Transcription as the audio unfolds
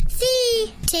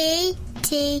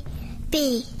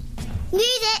MTTB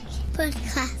Music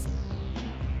Podcast.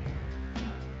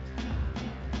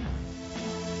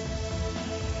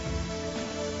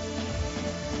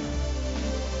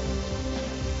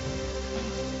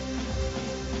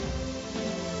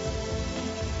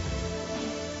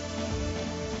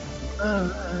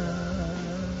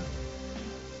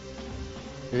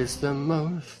 It's the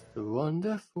most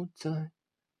wonderful time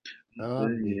of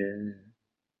the year.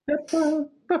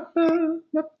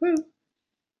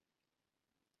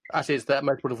 Actually, it's that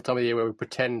most wonderful time of the year where we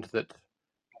pretend that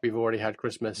we've already had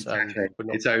Christmas. Exactly. And we're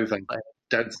not. It's over.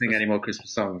 Don't sing any more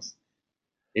Christmas songs.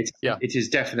 It is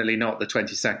definitely not the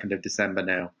 22nd of December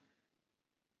now.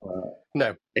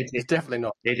 No, it's definitely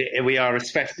not. We are as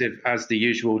festive as the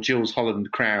usual Jules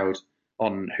Holland crowd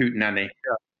on Hootenanny.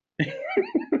 Yeah.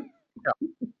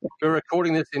 We're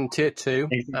recording this in Tier 2.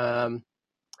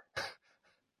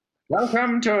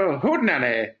 Welcome to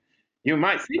Hootenanny. You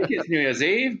might think it's New Year's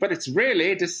Eve, but it's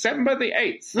really December the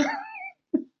 8th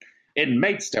in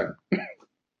Maidstone.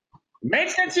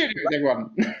 Maidstone Studios,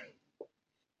 everyone.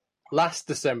 Last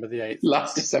December the 8th.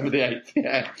 Last December the 8th,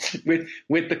 yeah.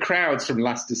 With the crowds from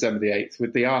last December the 8th,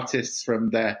 with the artists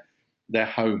from their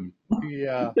home.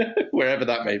 Yeah. Wherever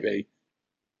that may be.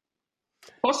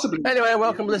 Possibly. Anyway,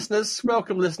 welcome listeners.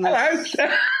 Hello.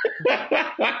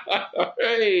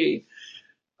 Hey.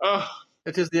 Oh.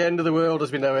 It is the end of the world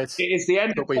as we know it. It is the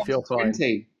end but we feel fine.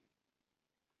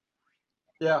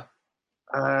 Yeah.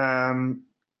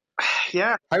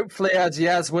 Yeah. Hopefully, as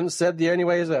Yaz once said, the only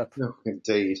way is up. Oh,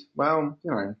 indeed. Well,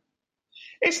 you know,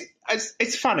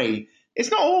 it's funny.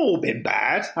 It's not all been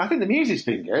bad. I think the music's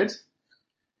been good.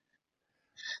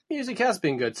 Music has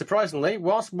been good, surprisingly.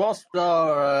 Whilst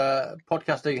our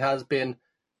podcasting has been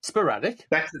sporadic,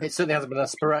 it certainly hasn't been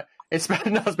as sporadic. It's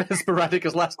not as been as sporadic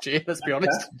as last year. Let's be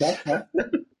honest.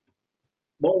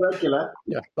 More regular.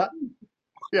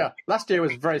 Yeah. Last year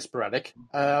was very sporadic.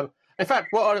 In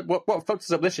fact, what fucked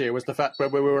us up this year was the fact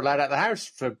that we were allowed out of the house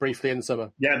for briefly in the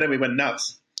summer. Yeah, then we went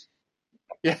nuts.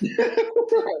 Yeah. Do you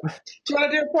want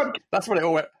to do a podcast? That's when it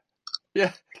all went.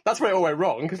 Yeah, that's where it all went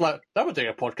wrong. Because now we're doing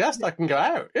a podcast, I can go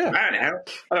out. Yeah. I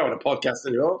don't want a podcast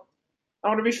anymore. I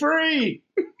want to be free.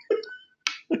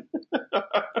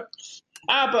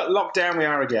 But lockdown we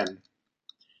are again.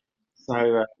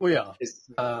 So we are. It's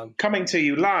coming to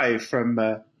you live from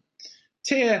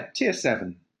tier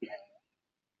 7.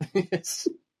 Yes.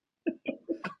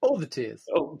 All the tiers.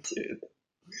 All the tiers.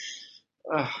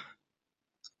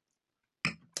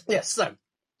 Yes, so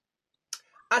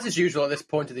as is usual at this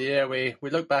point of the year, we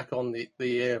look back on the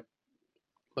year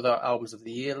with our albums of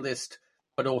the year list,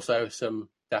 but also some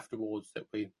Daft Awards that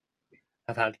we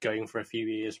have had going for a few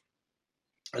years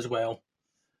as well.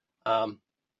 And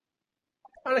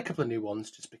a couple of new ones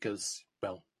just because,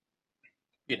 well,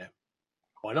 you know,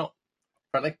 why not,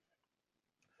 frankly.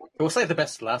 We'll save the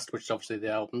best for last, which is obviously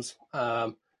the albums.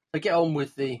 So get on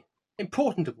with the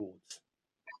important awards.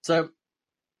 So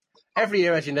every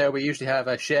year, as you know, we usually have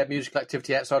a shared musical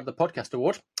activity outside of the podcast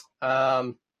award.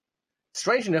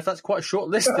 Strange enough, that's quite a short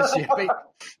list this year.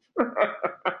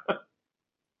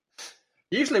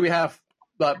 Usually we have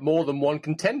more than one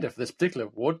contender for this particular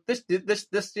award. This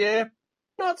year,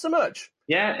 not so much.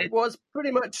 Yeah, it was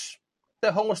pretty much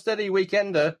the whole steady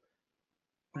weekender.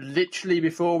 Literally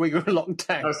before we got locked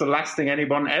down. That was the last thing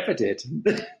anyone ever did.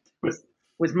 was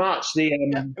March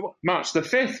the March the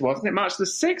 5th, wasn't it? March the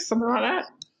 6th, something like that.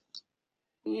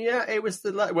 Yeah, it was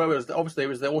obviously it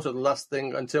was also the last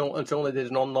thing until they did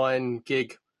an online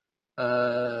gig,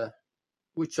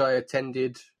 which I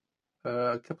attended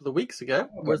a couple of weeks ago.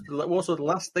 Was also the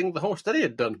last thing the whole study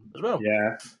had done as well.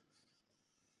 Yeah.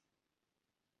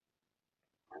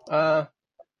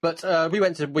 But we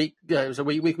went to week. Yeah, it was a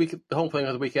week. The whole thing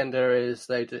of the weekender is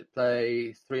they did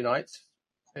play 3 nights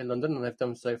in London, and they've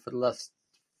done so for the last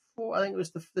 4. I think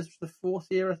this was the 4th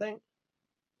year. I think.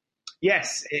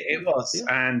 Yes, it was,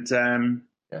 yeah. And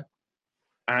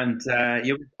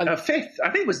 5th. I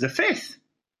think it was the 5th.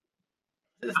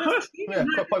 The 5th? Yeah,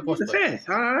 quite possibly. The 5th.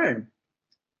 I don't know.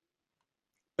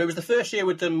 But it was the first year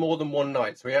we'd done more than one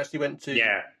night, so we actually went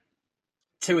to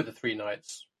 2 of the 3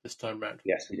 nights this time round.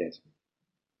 Yes, we did.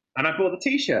 And I bought the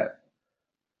T-shirt.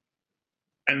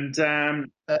 And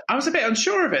I was a bit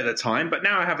unsure of it at the time, but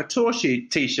now I have a tour sheet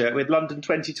T-shirt with London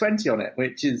 2020 on it,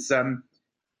 which is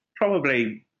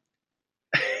probably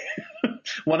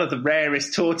one of the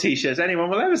rarest tour T-shirts anyone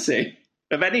will ever see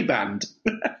of any band.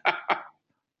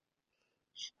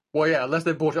 Well, yeah, unless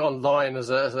they bought it online as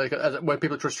when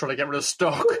people are just trying to get rid of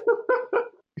stock.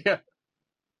 Yeah.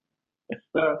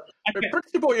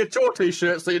 Pretty bought your tour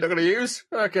T-shirts that you're not going to use.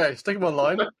 Okay, stick them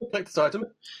online. Click this item.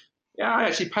 Yeah, I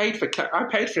actually paid for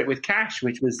it with cash,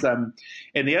 which was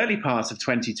in the early part of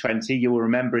 2020. You will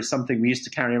remember is something we used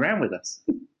to carry around with us.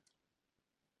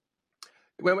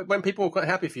 When people were quite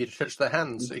happy for you to touch their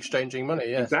hands, exchanging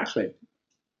money. Yes, exactly.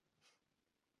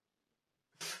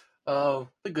 Oh,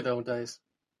 the good old days.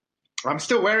 I'm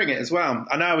still wearing it as well.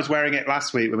 I know I was wearing it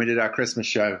last week when we did our Christmas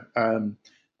show.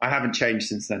 I haven't changed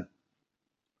since then.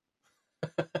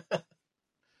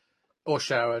 Or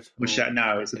showered.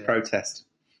 No, it's a protest.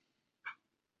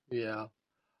 Yeah.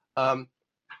 Our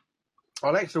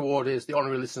next award is the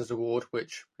Honorary Listeners Award,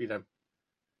 which, is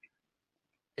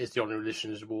the Honorary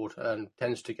Listeners Award and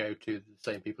tends to go to the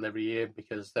same people every year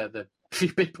because they're the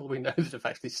few people we know that have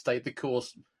actually stayed the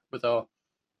course with our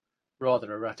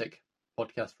rather erratic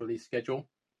podcast release schedule.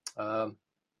 So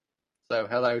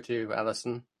hello to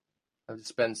Alison, hello to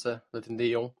Spencer, hello to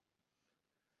Neil.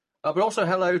 But also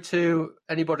hello to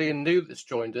anybody new that's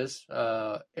joined us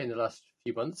in the last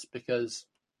few months because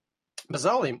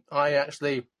bizarrely, I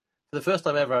actually, for the first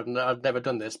time ever, I'd never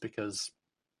done this because,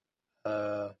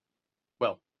 because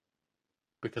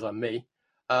I'm me.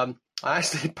 I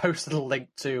actually posted a link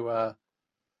to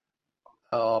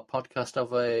our podcast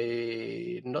of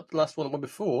not the last one, the one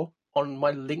before, on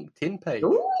my LinkedIn page.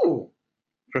 Ooh,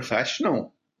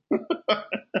 professional.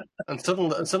 And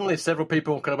suddenly several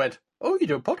people kind of went, "Oh, you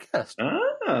do a podcast?"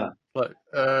 Ah. Like,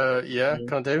 yeah,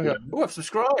 can I do? Oh, I've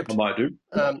subscribed. I might do.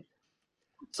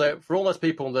 So for all those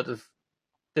people that have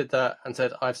did that and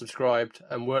said I've subscribed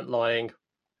and weren't lying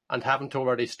and haven't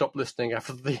already stopped listening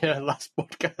after the last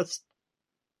podcast,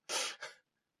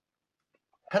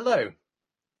 hello.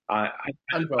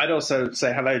 I'd also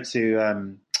say hello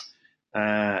to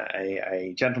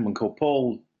a gentleman called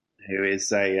Paul, who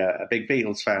is a big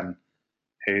Beatles fan,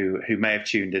 who may have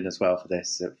tuned in as well for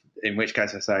this. In which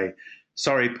case I say,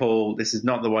 sorry, Paul, this is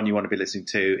not the one you want to be listening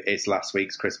to. It's last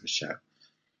week's Christmas show.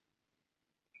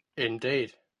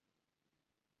 Indeed.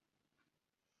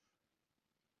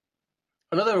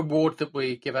 Another award that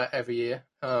we give out every year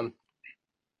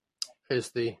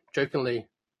is the jokingly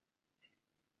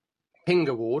Ping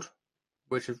Award,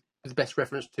 which is the best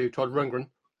reference to Todd Rundgren.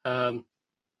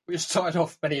 We started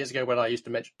off many years ago when I used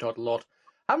to mention Todd a lot.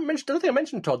 I don't think I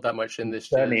mentioned Todd that much in this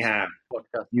certainly have.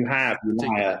 podcast. You have, you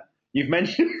liar. You've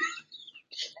mentioned...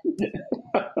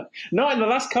 Not in the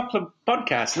last couple of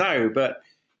podcasts, no, but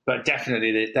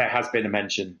definitely there has been a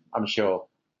mention, I'm sure.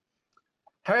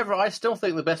 However, I still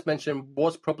think the best mention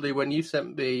was probably when you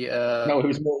sent me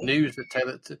news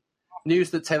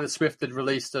that Taylor Swift had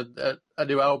released a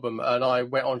new album, and I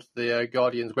went onto the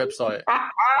Guardian's website,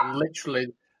 and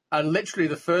literally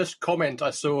the first comment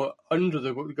I saw under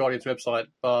the Guardian's website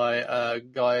by a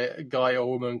guy or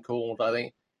woman called, I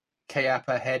think,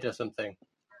 K-Appa Head or something,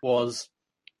 was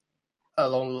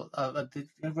along. I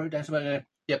wrote down something.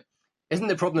 Yep. Isn't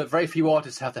the problem that very few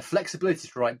artists have the flexibility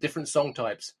to write different song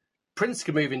types? Prince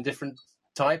can move in different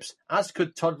types, as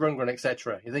could Todd Rundgren,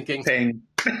 etc. You're thinking, Ping.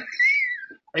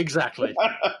 Exactly.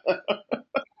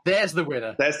 There's the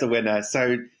winner. There's the winner.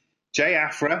 So, J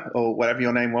Afra, or whatever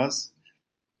your name was.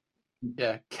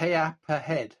 Yeah, K-Appa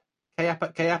Head.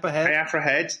 K-Appa Head. K-Afra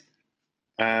Head.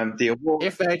 The award.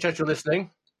 If AHH are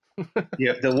listening.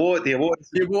 The award's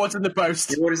in the post.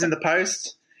 The award is in the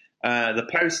post. The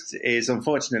post is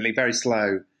unfortunately very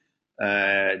slow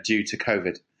due to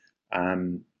COVID.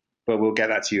 But we'll get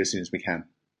that to you as soon as we can.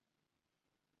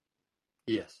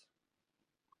 Yes.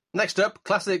 Next up,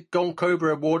 Classic Gone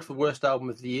Cobra Award for Worst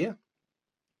Album of the Year.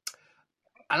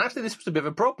 And actually, this was a bit of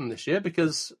a problem this year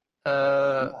because,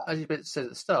 as you said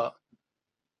at the start,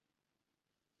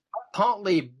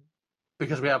 partly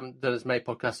because we haven't done as many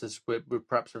podcasts as we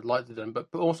perhaps would like to do, but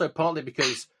also partly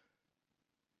because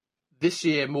this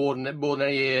year, more than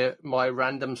any year, my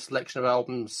random selection of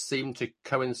albums seem to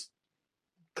kind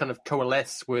of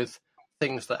coalesce with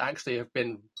things that actually have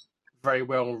been very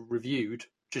well reviewed,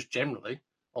 just generally,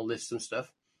 on lists and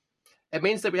stuff. It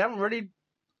means that we haven't really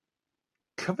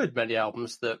covered many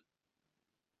albums that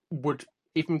would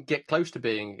even get close to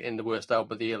being in the worst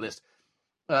album of the year list.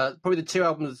 Probably the two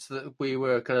albums that we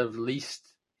were kind of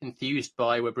least enthused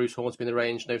by were Bruce Hornsby and the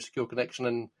Range, No Secure Connection,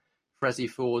 and Freddie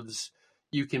Ford's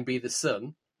You Can Be the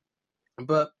Sun.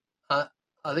 But I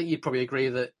think you'd probably agree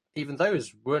that even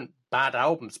those weren't bad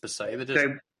albums per se. They just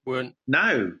weren't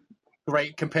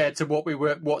great compared to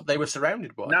what they were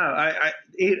surrounded by. No, I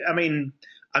mean,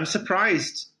 I'm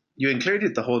surprised you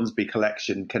included the Hornsby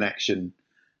connection,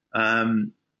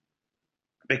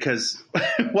 because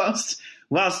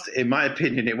whilst in my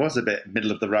opinion it was a bit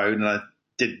middle of the road, and I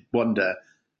did wonder,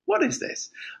 what is this?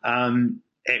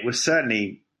 It was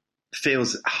certainly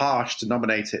feels harsh to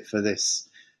nominate it for this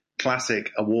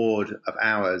classic award of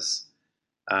ours.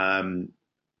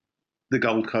 the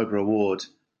Gold Cobra Award.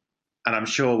 And I'm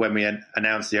sure when we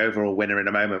announce the overall winner in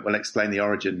a moment, we'll explain the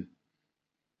origin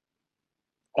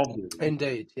of it.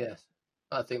 Indeed, yes.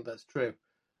 I think that's true.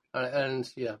 And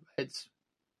yeah,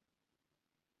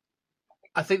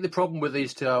 I think the problem with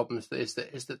these two albums is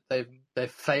that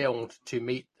they've failed to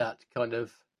meet that kind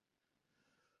of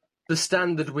the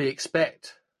standard we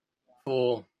expect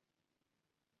for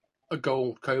a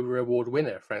Gold Cobra Award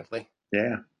winner, frankly.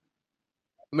 Yeah.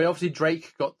 I mean, obviously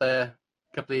Drake got there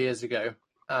a couple of years ago,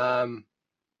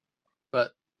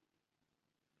 but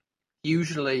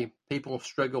usually people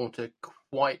struggle to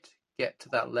quite get to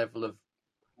that level of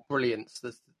brilliance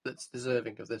that's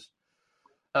deserving of this.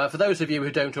 For those of you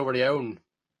who don't already own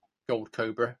Gold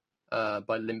Cobra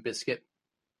by Limp Bizkit,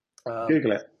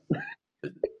 Google it.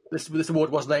 This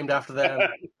award was named after them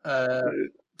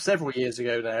several years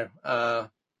ago now,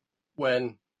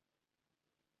 when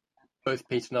both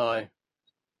Pete and I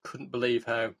couldn't believe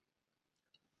how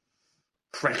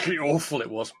frankly awful it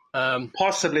was.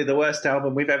 Possibly the worst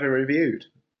album we've ever reviewed.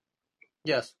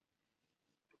 Yes.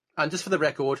 And just for the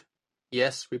record,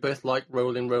 yes, we both like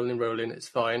Rollin', Rollin', Rollin'. It's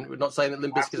fine. We're not saying that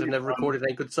Limp Bizkit have never recorded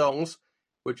any good songs.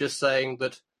 We're just saying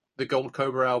that the Gold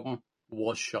Cobra album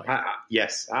was shite.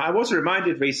 Yes. I was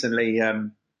reminded recently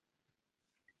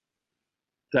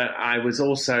that I was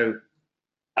also,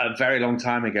 a very long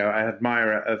time ago, an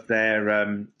admirer of their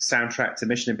soundtrack to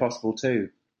Mission Impossible 2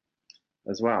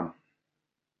 as well.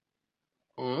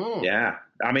 Mm. Yeah.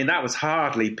 I mean, that was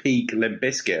hardly peak Limp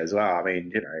Bizkit as well. I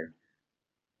mean, you know.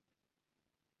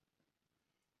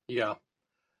 Yeah.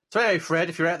 So anyway, Fred,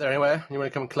 if you're out there anywhere and you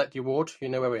want to come collect your award, you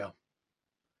know where we are.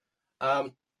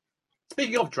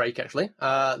 Speaking of Drake, actually,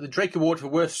 the Drake Award for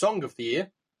Worst Song of the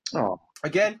Year. Oh.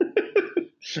 Again,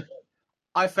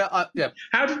 I felt, yeah.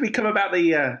 How did we come about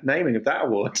the naming of that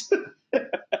award?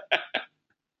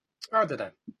 I don't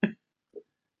know.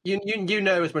 You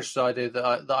know as much as I do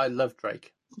that I love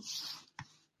Drake.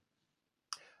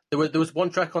 There was one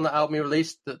track on the album he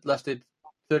released that lasted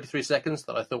 33 seconds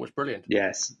that I thought was brilliant.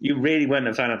 Yes, you really weren't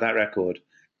a fan of that record.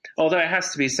 Although it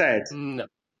has to be said, no.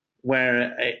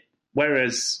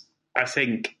 Whereas I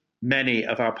think many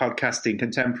of our podcasting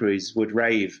contemporaries would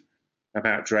rave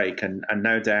about Drake, and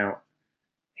no doubt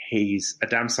he's a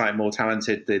damn sight more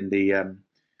talented than the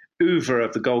oeuvre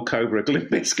of the Gold Cobra Limp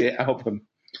Bizkit album.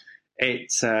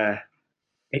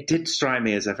 It did strike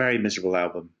me as a very miserable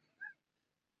album.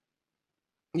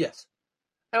 Yes.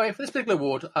 Anyway, for this particular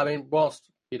award, I mean, whilst,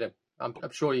 you know,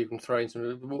 I'm sure you can throw in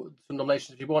some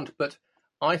nominations if you want, but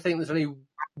I think there's only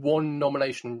one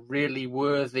nomination really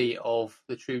worthy of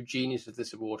the true genius of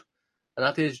this award, and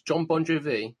that is Jon Bon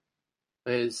Jovi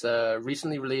for his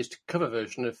recently released cover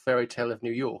version of Fairy Tale of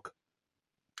New York.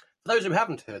 For those who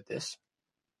haven't heard this,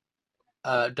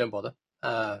 don't bother,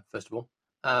 first of all.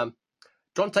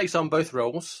 John takes on both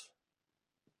roles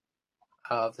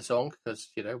of the song, because,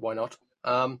 you know, why not?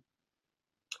 And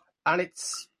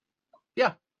it's,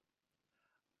 yeah.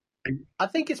 I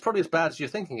think it's probably as bad as you're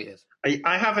thinking it is.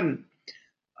 I haven't,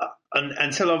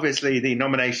 until obviously the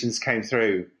nominations came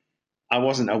through, I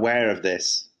wasn't aware of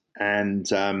this. And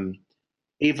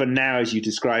even now, as you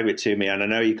describe it to me, and I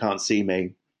know you can't see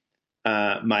me,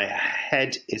 my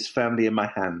head is firmly in my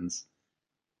hands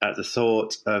at the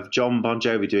thought of Jon Bon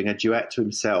Jovi doing a duet to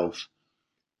himself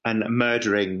and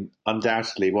murdering,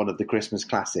 undoubtedly, one of the Christmas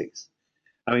classics.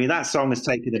 I mean, that song has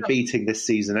taken a beating this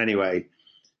season anyway,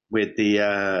 with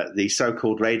the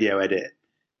so-called radio edit,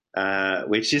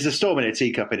 which is a storm in a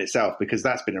teacup in itself, because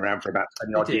that's been around for about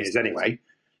 20-odd years anyway.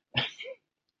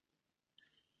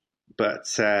 But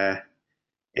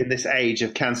in this age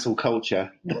of cancel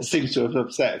culture, that seems to have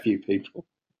upset a few people.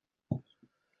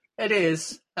 It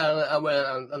is,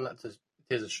 and that's a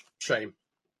shame.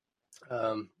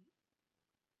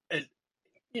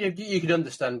 You can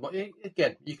understand,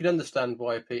 again, you can understand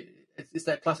why it's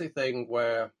that classic thing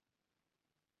where,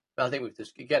 I think we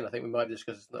might have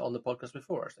discussed this on the podcast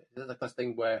before, actually. It's that classic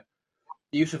thing where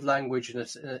the use of language in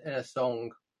a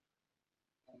song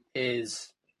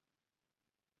is,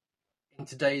 in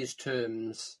today's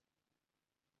terms,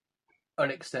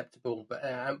 unacceptable. But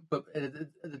at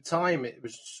the time, it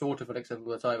was sort of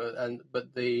unacceptable at the time.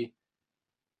 But the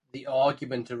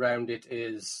argument around it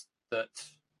is that,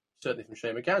 certainly from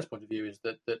Shane McGann's point of view, is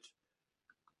that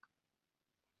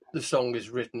the song is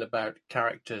written about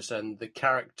characters, and the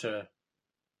character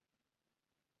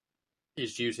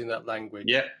is using that language.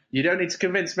 Yeah, you don't need to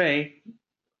convince me.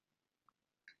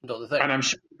 Not the thing. And I'm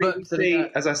sure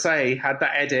BBC, as I say, had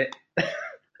that edit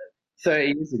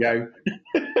 30 years ago.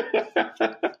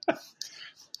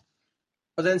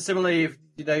 But then similarly,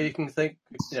 you can think,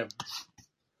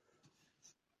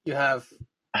 you have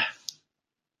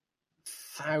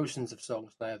thousands of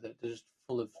songs now that are just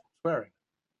full of swearing.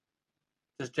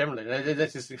 Just generally,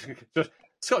 this is just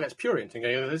Scott gets purient and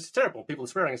going, "It's terrible. People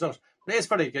swearing in songs." But it's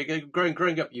funny.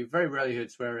 Growing up, you very rarely heard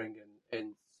swearing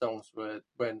in songs.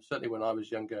 Certainly when I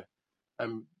was younger,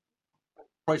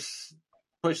 probably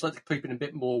slightly creeping a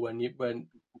bit more with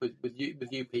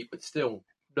you, Pete, but still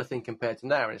nothing compared to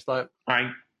now. And it's like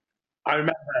I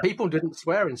remember people didn't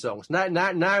swear in songs.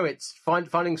 Now it's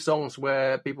finding songs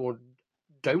where people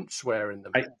don't swear in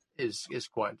them is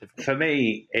quite difficult. For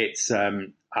me, it's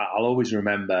I'll always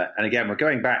remember, and again, we're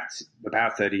going back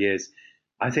about 30 years.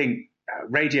 I think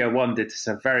Radio 1 did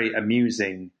some very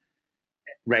amusing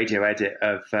radio edit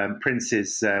of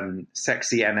Prince's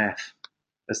Sexy MF,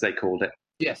 as they called it.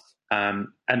 Yes.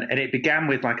 And it began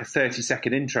with like a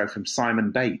 30-second intro from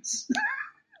Simon Bates.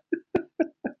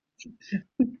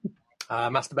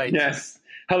 Master Bates. Yes.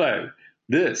 Hello,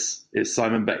 this is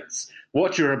Simon Bates.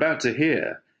 What you're about to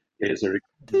hear is a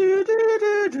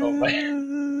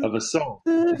of a song.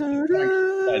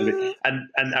 And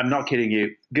I'm not kidding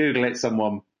you. Google it,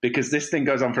 someone, because this thing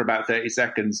goes on for about 30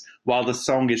 seconds while the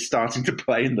song is starting to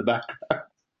play in the background.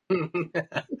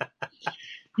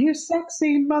 You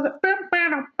sexy mother.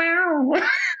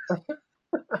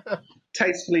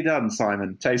 Tastefully done,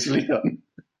 Simon. Tastefully done.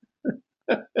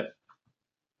 But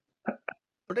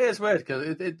it is weird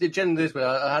because it generally is weird.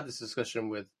 I had this discussion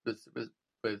with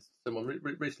someone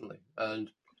recently, and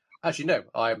as you know,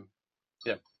 I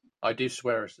do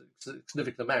swear a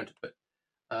significant amount, but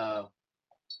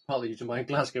partly due to my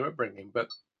Glasgow upbringing. But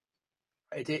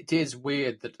it is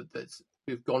weird that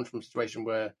we've gone from a situation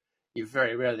where you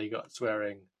very rarely got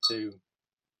swearing to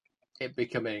it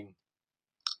becoming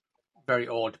very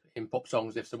odd in pop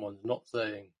songs if someone's not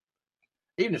saying,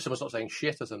 even if someone's not saying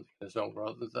shit or something in a song,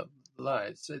 rather than that.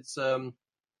 It's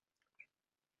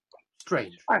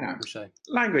strange. I know. We say.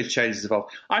 Language changes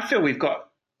evolve. I feel we've got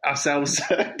ourselves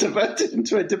diverted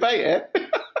into a debate here.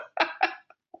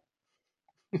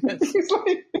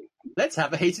 Let's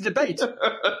have a heated debate.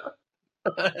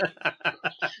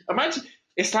 Imagine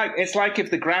it's like if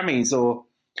the Grammys or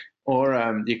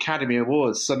the Academy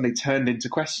Awards suddenly turned into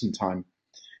question time.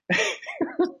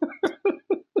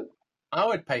 I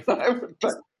would pay for that.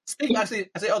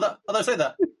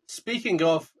 Speaking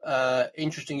of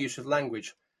interesting use of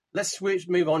language, let's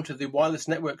move on to the Wireless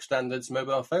Network Standards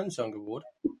Mobile Phone Song Award.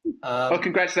 Well,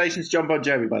 congratulations, John Bon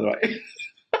Jovi, by the way.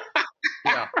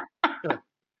 Yeah.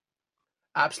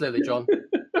 Absolutely, John.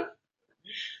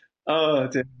 Oh,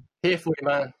 dear. Here for you,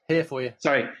 man. Here for you.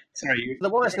 Sorry. The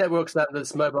Wireless Network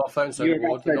Standards Mobile Phone Song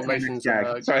Award. The nominations.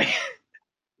 Sorry.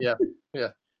 Yeah.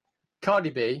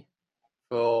 Cardi B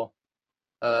for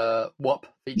WAP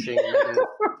featuring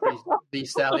the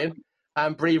Stallion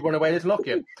and Bree Runaway Little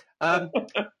Nokia.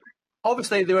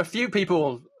 Obviously, there were a few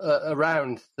people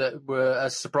around that were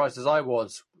as surprised as I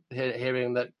was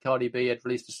hearing that Cardi B had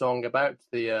released a song about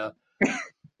the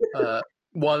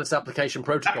wireless application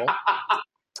protocol.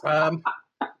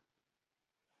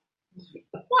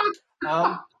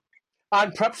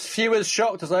 And perhaps few as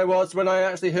shocked as I was when I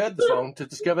actually heard the song to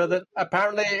discover that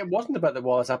apparently it wasn't about the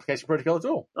wireless application protocol at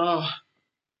all.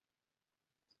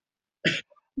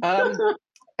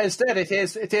 Instead,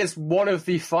 it is one of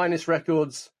the finest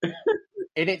records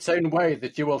in its own way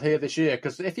that you will hear this year.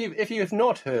 Because if you have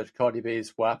not heard Cardi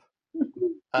B's WAP,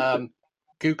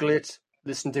 Google it,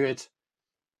 listen to it.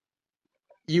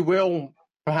 You will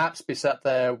perhaps be sat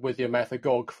there with your mouth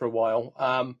agog for a while.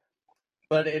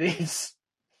 But it is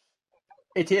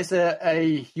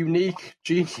a unique,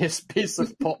 genius piece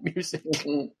of pop music.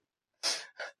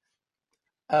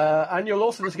 And you'll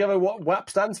also discover what WAP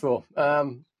stands for,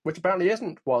 which apparently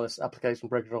isn't Wireless Application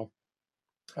Protocol.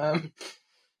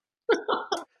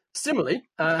 Similarly,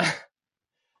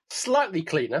 slightly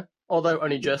cleaner, although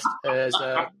only just, as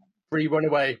Bree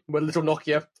Runaway with Little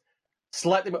Nokia.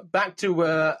 Slightly back to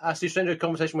Ashley Stranger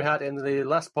conversation we had in the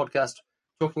last podcast,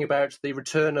 talking about the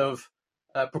return of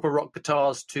proper rock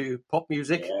guitars to pop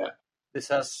music. Yeah. This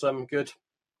has some good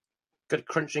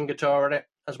crunching guitar in it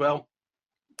as well.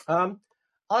 I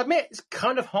admit it's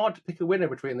kind of hard to pick a winner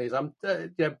between these. I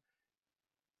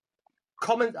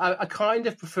kind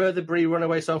of prefer the Bree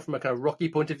Runaway song from a kind of rocky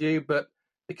point of view, but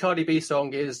the Cardi B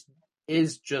song is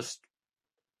just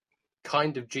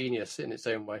kind of genius in its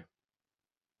own way.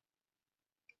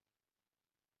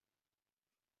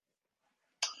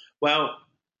 Well,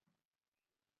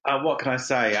 what can I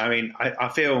say? I mean, I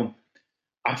feel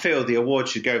the award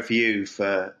should go for you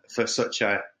for such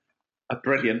a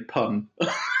brilliant pun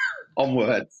on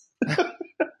words.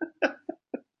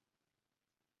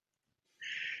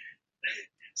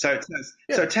 So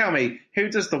tell me, who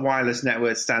does the Wireless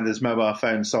Network Standards Mobile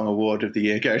Phone Song Award of the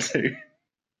Year go to?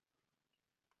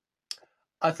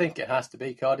 I think it has to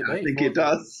be Cardi B. I think it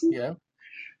does. Yeah.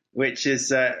 Which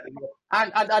is... And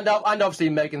obviously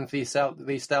Megan Thee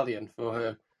Stallion for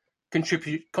her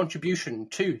contribution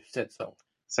to said song.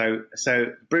 So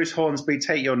Bruce Hornsby,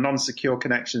 take your non-secure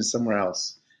connection somewhere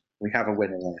else. We have a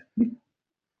winner there.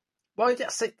 Well, yeah,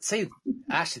 see,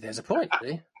 actually, there's a point.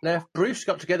 See? Now, if Bruce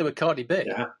got together with Cardi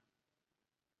B,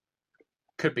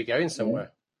 could be going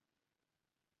somewhere.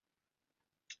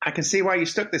 I can see why you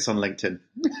stuck this on LinkedIn.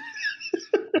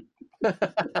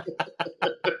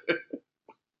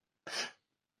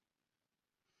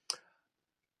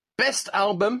 Best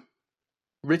album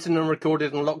written and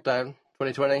recorded in lockdown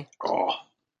 2020. Oh,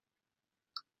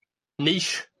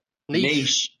 Niche.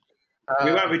 We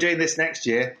won't be doing this next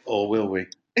year, or will we?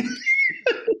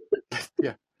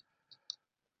 Yeah.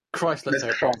 Christ, let's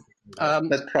hope.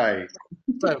 Let's pray.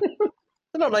 So,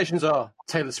 the nominations are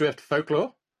Taylor Swift,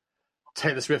 Folklore,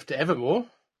 Taylor Swift, Evermore,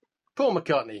 Paul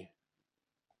McCartney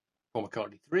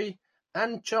 3,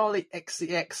 and Charlie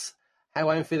XCX, How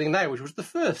I'm Feeling Now, which was the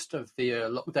first of the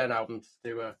lockdown albums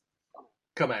to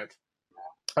come out.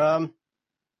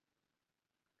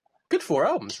 Good 4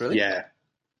 albums, really. Yeah,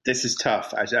 this is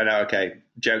tough. I know. Okay,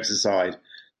 jokes aside,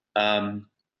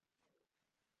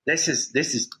 this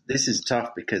is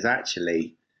tough because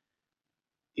actually,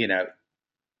 you know,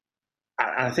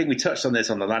 I think we touched on this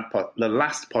on the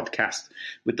last podcast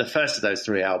with the first of those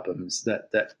 3 albums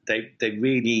that they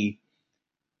really,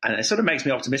 and it sort of makes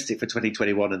me optimistic for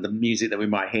 2021 and the music that we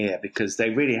might hear, because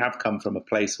they really have come from a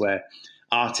place where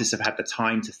artists have had the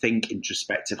time to think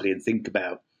introspectively and think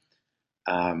about,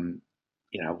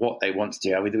 what they want to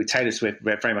do. I mean, with Taylor Swift,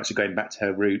 we're very much going back to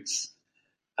her roots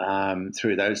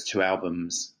through those 2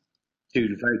 albums.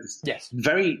 2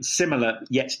 very similar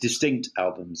yet distinct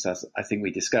albums, as I think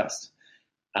we discussed.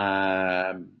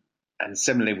 And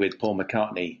similarly with Paul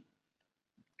McCartney,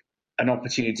 an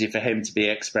opportunity for him to be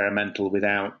experimental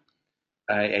without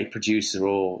a producer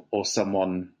or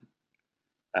someone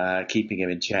keeping him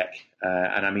in check.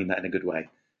 And I mean that in a good way.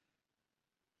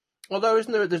 Although,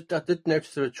 isn't there? I did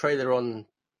notice there was a trailer on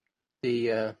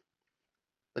the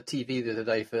TV the other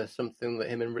day for something that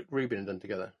him and Rick Rubin had done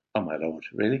together. Oh my Lord,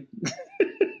 really?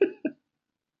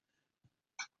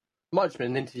 Might have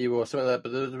been an interview or something like that,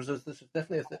 but there was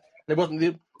definitely there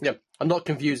wasn't I'm not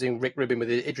confusing Rick Rubin with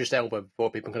Idris Elba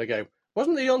before people kind of go,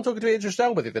 wasn't he on talking to Idris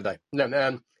Elba the other day?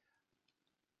 No,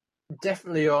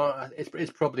 definitely on.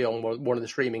 It's probably on one of the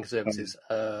streaming services.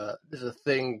 There's a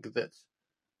thing that's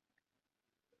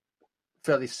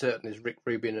fairly certain is Rick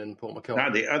Rubin and Paul McCartney.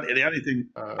 No, the only thing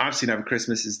I've seen over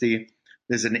Christmas is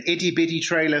there's an itty bitty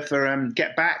trailer for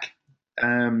Get Back,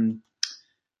 the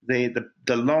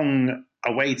long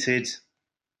awaited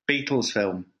Beatles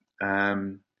film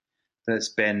that's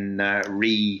been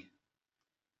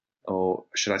or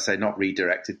should I say not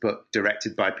redirected, but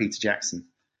directed by Peter Jackson.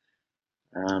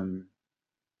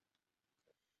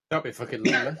 That'd be fucking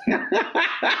lovely.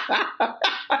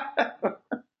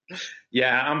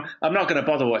 Yeah, I'm not going to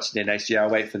bother watching it next year. I'll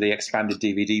wait for the expanded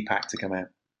DVD pack to come out.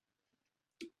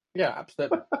 Yeah,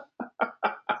 absolutely.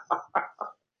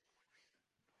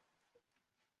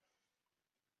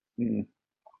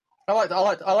 I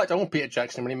liked old Peter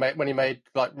Jackson when he made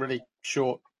like really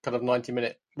short, kind of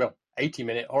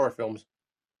 80-minute horror films.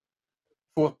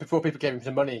 Before people gave him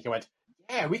some money, he went,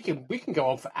 "Yeah, we can go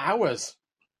on for hours."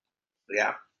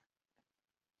 Yeah,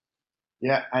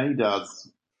 and he does,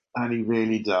 and he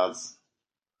really does.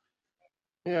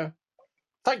 Yeah,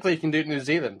 thankfully, you can do it in New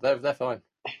Zealand. They're fine.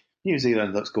 New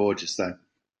Zealand looks gorgeous, though.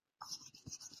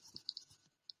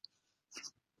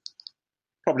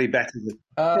 Probably better than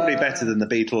the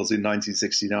Beatles in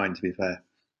 1969, to be fair.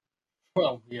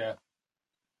 Well, yeah.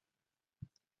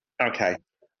 Okay.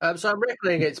 So I'm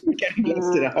reckoning it's getting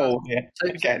lost in a hole here.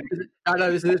 Again. I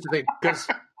know this is the thing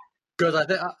because I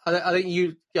think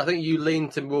you lean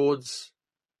towards.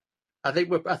 I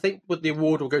think what the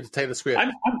award will go to Taylor Swift.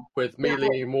 With me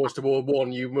leaning more toward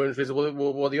one, you more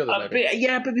toward the other. Maybe.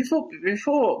 But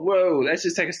before, whoa, let's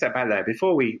just take a step back there.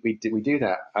 Before we do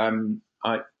that,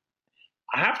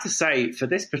 I have to say, for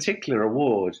this particular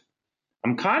award,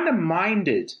 I'm kind of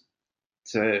minded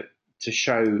to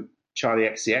show Charlie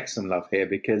XCX some love here,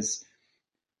 because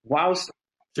whilst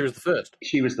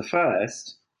she was the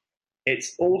first,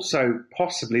 it's also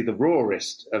possibly the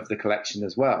rawest of the collection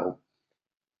as well.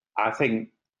 I think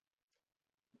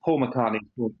Paul McCartney.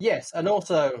 Yes, and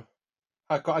also,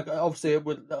 obviously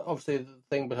the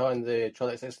thing behind the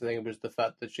Charlie XCX thing was the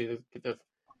fact that she kind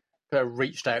of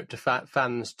reached out to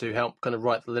fans to help kind of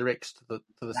write the lyrics to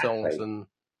the songs and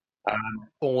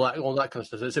all that kind of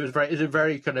stuff. So it was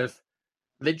very kind of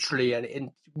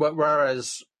literally,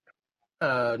 whereas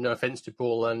no offence to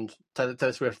Paul and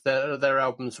Taylor Swift, their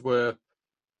albums were,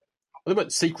 well, they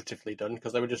weren't secretively done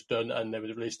because they were just done and they were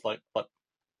released like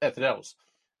everything else.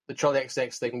 The Charlie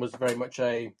XX thing was very much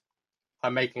I'm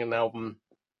making an album.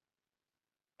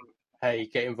 Hey,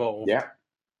 get involved. Yeah.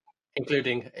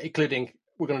 Including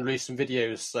we're going to release some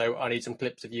videos, so I need some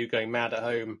clips of you going mad at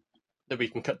home that we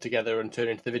can cut together and turn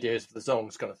into the videos for the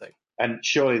songs, kind of thing. And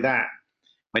surely that,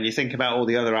 when you think about all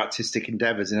the other artistic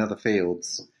endeavours in other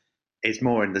fields, is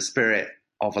more in the spirit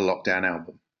of a lockdown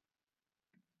album.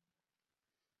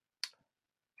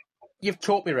 You've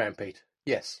taught me around, Pete.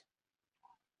 Yes.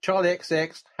 Charlie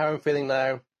XX, How I'm Feeling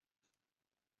Now.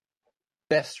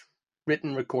 Best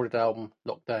written recorded album,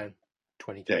 Lockdown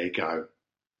 2020. There you go.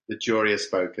 The jury has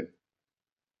spoken.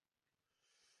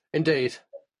 Indeed.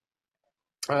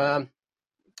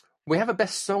 We have a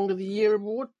Best Song of the Year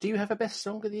award. Do you have a Best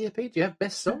Song of the Year, Pete? Do you have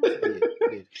Best Song of the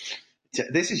Year?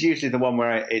 This is usually the one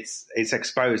where it's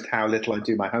exposed how little I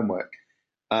do my homework.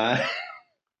 I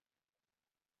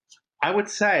would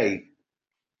say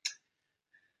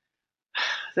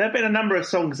there have been a number of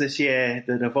songs this year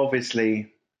that have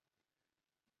obviously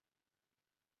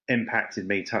impacted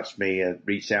me, touched me,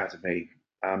 reached out to me.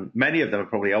 Many of them are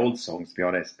probably old songs, to be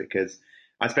honest, because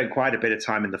I spent quite a bit of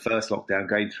time in the first lockdown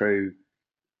going through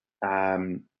a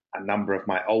number of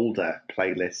my older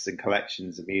playlists and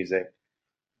collections of music,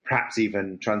 perhaps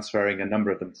even transferring a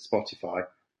number of them to Spotify,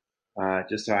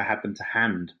 just so I had them to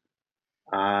hand.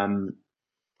 I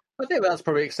think that's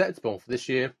probably acceptable for this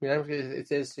year.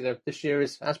 It is. This year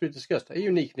is, as we've discussed, a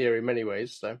unique year in many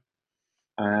ways. So,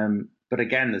 but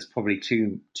again, there's probably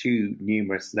too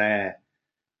numerous there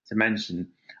to mention.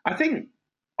 I think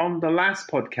on the last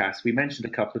podcast we mentioned a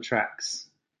couple of tracks,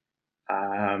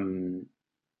 in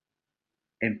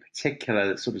particular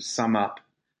that sort of sum up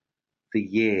the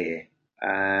year.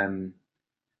 And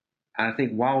I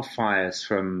think Wildfires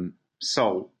from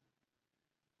Soul,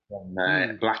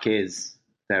 on Black Is,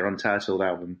 their Untitled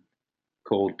album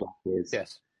called Black Is,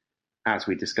 yes, as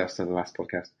we discussed on the last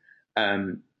podcast,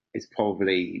 is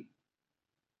probably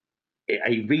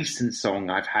a recent song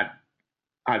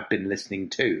I've been listening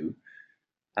to.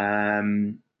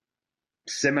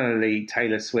 Similarly,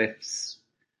 Taylor Swift's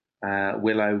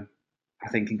Willow, I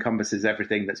think, encompasses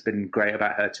everything that's been great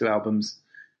about her two albums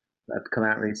that have come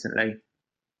out recently.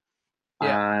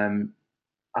 Yeah.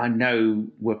 I know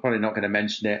we're probably not going to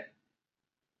mention it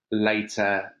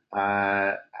later.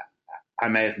 I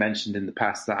may have mentioned in the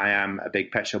past that I am a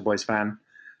big Pet Shop Boys fan.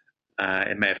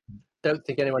 It may have. Don't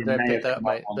think anyone ever picked that up,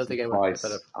 mate. Don't think anyone picked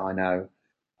that up. I know.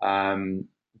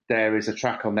 There is a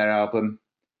track on their album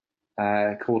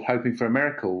called "Hoping for a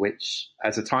Miracle," which,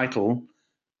 as a title,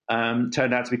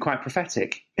 turned out to be quite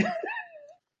prophetic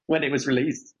when it was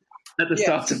released at the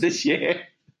start of this year.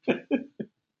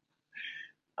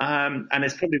 And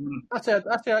it's probably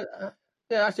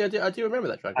actually, I do remember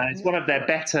that track. And it's one of their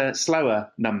better,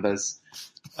 slower numbers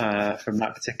from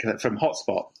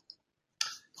Hotspot,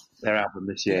 their album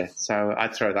this year. So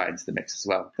I'd throw that into the mix as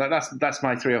well. That's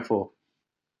my 3 or 4.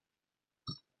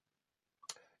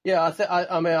 Yeah,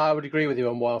 I mean, I would agree with you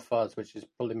on Wildfires, which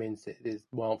probably means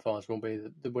Wildfires will be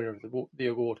the winner of the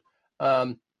award.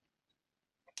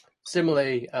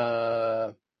 Similarly,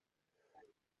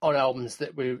 on albums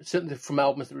that we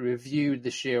reviewed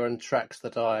this year and tracks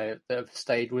that have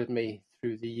stayed with me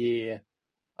through the year.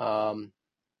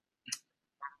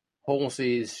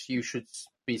 Halsey's "You Should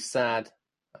Be Sad,"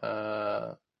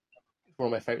 one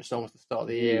of my favourite songs at the start of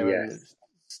the year, and it's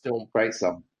still great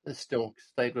song. It's still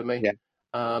stayed with me. Yeah.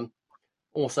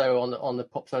 Also on the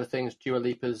pop side of things, Dua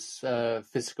Lipa's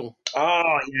 "Physical."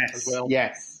 Oh yes, as well.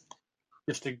 Yes.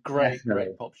 Just a great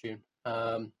pop tune.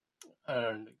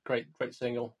 And great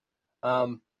single.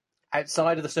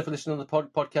 Outside of the stuff I listen on the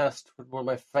podcast, one of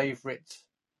my favourite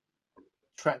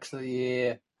tracks of the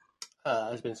year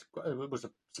was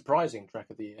a surprising track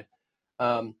of the year.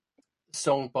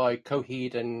 Song by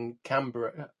Coheed and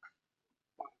Cambria,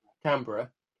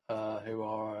 who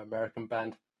are an American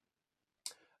band,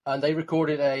 and they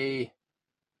recorded a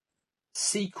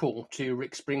sequel to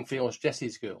Rick Springfield's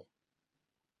 "Jesse's Girl,"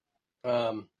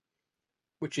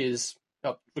 which is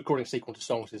recording a sequel to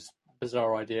songs is a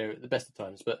bizarre idea at the best of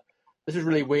times, but this is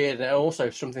really weird, and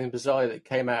also something bizarre that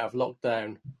came out of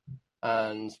lockdown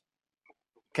and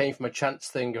came from a chance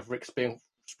thing of Rick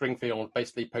Springfield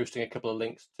basically posting a couple of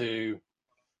links to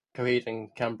Coheed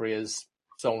and Cambria's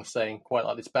songs saying, "Quite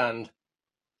like this band,"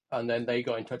 and then they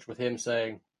got in touch with him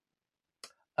saying,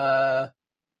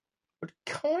 would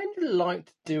kind of like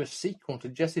to do a sequel to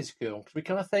Jesse's Girl, because we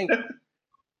kind of think,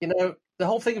 the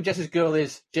whole thing of Jesse's Girl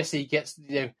is Jesse gets,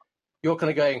 you're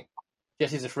kind of going,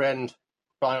 Jesse's a friend,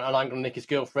 and I'm going to nick his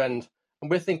girlfriend,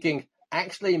 and we're thinking,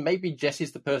 actually, maybe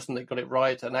Jesse's the person that got it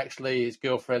right, and actually his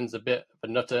girlfriend's a bit of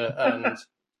a nutter, and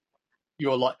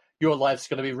your life's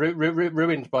going to be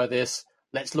ruined by this.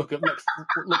 Let's look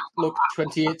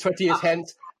 20 years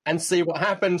hence and see what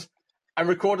happened, and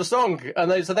record a song.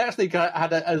 And they actually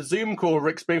had a Zoom call with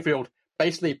Rick Springfield,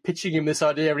 basically pitching him this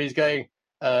idea, and he's going,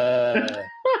 "Yeah,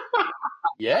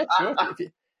 sure,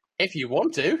 if you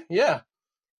want to, yeah."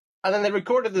 And then they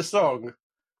recorded the song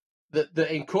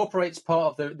that incorporates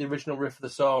part of the original riff of the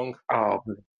song.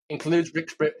 Includes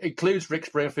Rick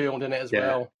Springfield in it as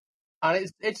well, and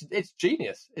it's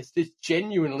genius. It's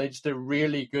genuinely just a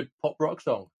really good pop rock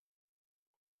song.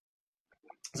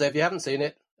 So if you haven't seen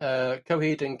it,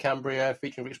 Coheed and Cambria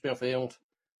featuring Rick Springfield,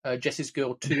 Jesse's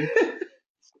Girl 2.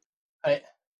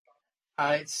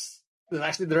 It's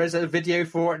actually, there is a video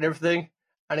for it and everything,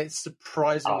 and it's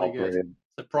surprisingly good. Brilliant.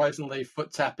 Surprisingly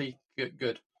foot tappy,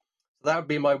 good. So that would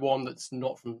be my one that's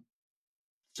not from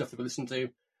stuff that we listen to,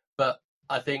 but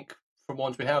I think from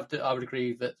ones we have, I would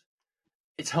agree that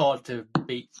it's hard to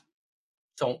beat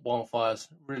Salt Wildfire's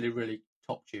really, really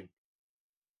top tune.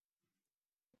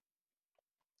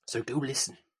 So go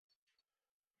listen.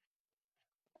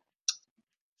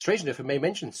 Strange enough, we may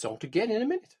mention Salt again in a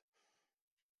minute.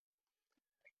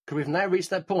 Because we've now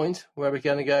reached that point where we're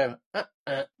going to go, Oh,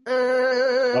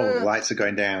 the lights are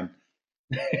going down.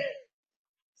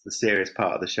 It's the serious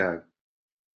part of the show.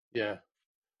 Yeah.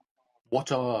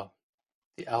 What are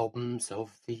the albums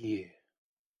of the year?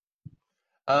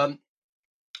 So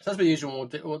as per usual,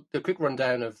 we'll do a quick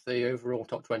rundown of the overall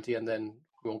top 20, and then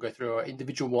we'll go through our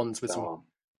individual ones with some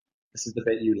this is the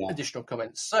bit you like. additional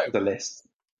comments. So The list.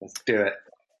 Let's do it.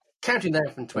 counting down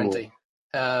from 20,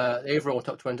 the overall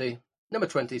top 20. Number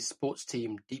 20, Sports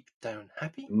Team Deep Down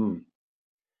Happy.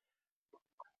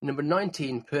 Number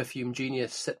 19, Perfume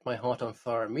Genius, Set My Heart on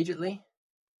Fire Immediately.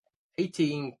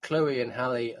 18, Chloe and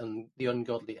Halle and The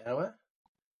Ungodly Hour.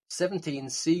 17,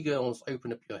 Seagulls,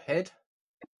 Open Up Your Head.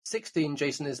 16,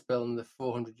 Jason Isbell and the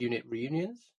 400 Unit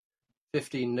Reunions.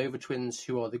 15, Nova Twins,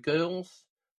 Who Are the Girls.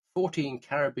 14,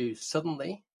 Caribou,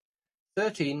 Suddenly.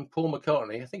 13, Paul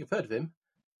McCartney, I think I've heard of him.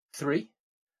 3.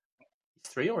 It's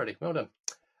 3 already, well done.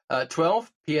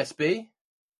 12, PSB.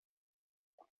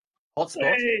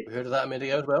 Hotspot, Hey. we heard of that a minute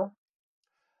ago as well.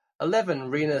 11,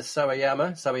 Rina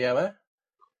Sawayama.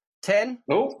 10,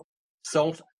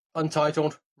 Salt,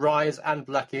 Untitled, Rise and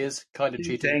Black Ears. Kind of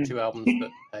cheating, 2 albums, but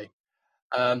hey.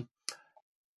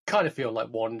 Kind of feel like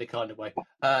one in a kind of way.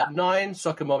 9,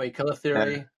 Soccer Mommy, Colour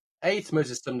Theory. 8,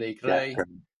 Moses Sumney Gray.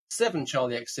 7,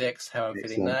 Charlie XX, How I'm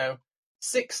Feeling Now.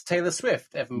 6, Taylor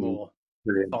Swift, Evermore.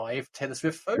 Brilliant. 5, Taylor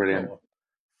Swift, Folklore. Brilliant.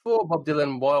 4, Bob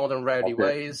Dylan, Wild and Rowdy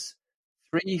Ways.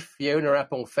 3, Fiona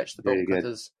Apple, Fetch the Bolt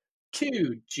Cutters.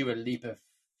 2, Dua Lipa,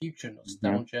 Future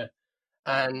Nostalgia.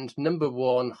 And number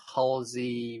 1,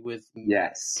 Halsey with...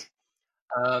 Yes.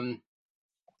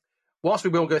 Whilst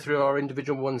we will go through our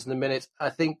individual ones in a minute,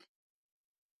 I think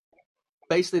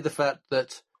basically the fact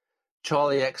that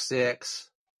Charlie XCX,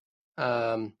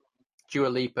 Dua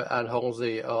Lipa and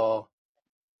Halsey are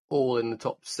all in the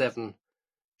top 7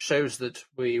 shows that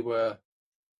we were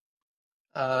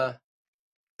kind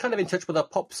of in touch with our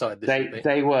pop side.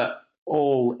 They were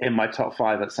all in my top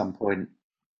 5 at some point,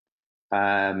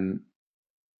 along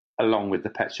with the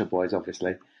Pet Shop Boys,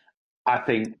 obviously. I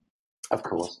think, of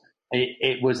course,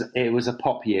 it was a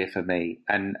pop year for me,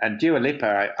 and Dua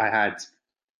Lipa I had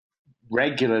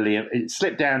regularly. It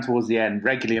slipped down towards the end,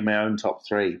 regularly in my own top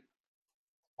 3.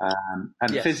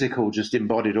 Physical just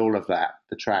embodied all of that.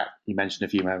 The track you mentioned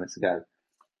a few moments ago.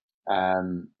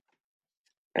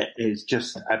 It is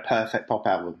just a perfect pop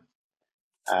album.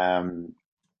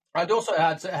 I'd also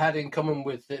had in common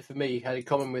with it for me, had in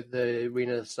common with the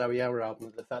Rina Sawayama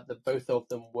album, the fact that both of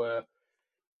them were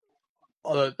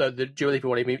the Dua Lipa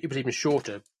one. It was even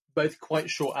shorter. Both quite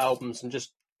short albums and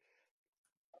just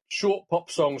short pop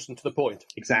songs and to the point.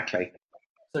 Exactly.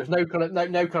 So there's no kind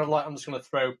of like I'm just going to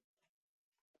throw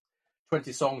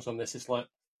 20 songs on this. It's like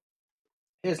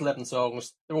here's 11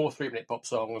 songs. They're all 3-minute pop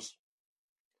songs.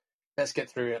 Let's get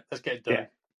through it. Let's get it done. Yeah.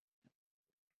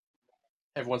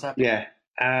 Everyone's happy. Yeah,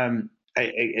 I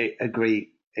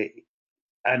agree,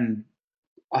 and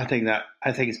I think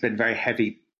it's been very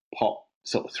heavy pop,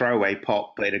 sort of throwaway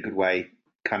pop, but in a good way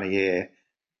kind of year.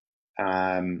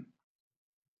 When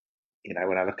I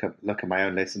look at my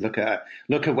own list and look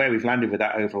at where we've landed with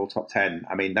that overall top 10,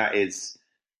 I mean that is.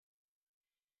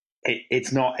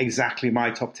 It's not exactly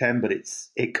my top 10, but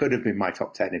it could have been my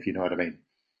top 10 if you know what I mean.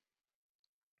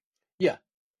 Yeah.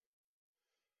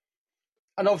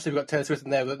 And obviously we've got Taylor Swift in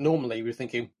there that normally we're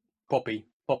thinking poppy,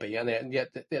 and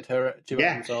yet her 2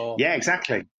 albums are... Yeah,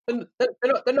 exactly.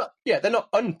 they're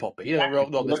not unpoppy. You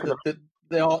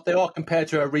know, they are compared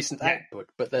to a recent output,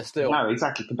 but they're still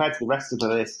exactly compared to the rest of the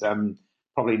list.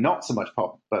 Probably not so much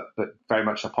pop, but very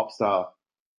much a pop star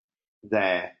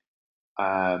there.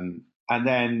 And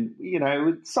then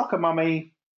with Soccer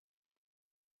Mummy,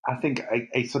 I think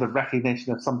a sort of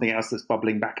recognition of something else that's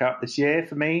bubbling back up this year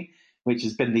for me, which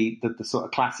has been the sort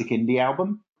of classic indie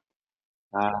album.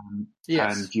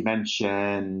 Yes. And you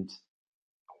mentioned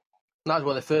that was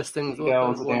one of the first things.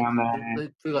 Girls down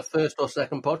there. The first or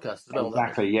second podcast as well.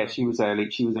 Exactly. Yeah, she was early.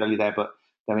 She was early there, but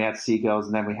then we had Seagulls,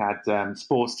 and then we had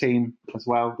Sports Team as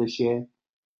well this year.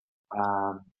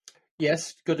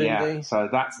 Yes, good indie. So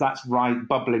that's right,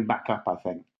 bubbling back up. I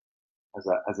think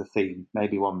as a theme,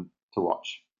 maybe one to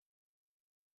watch.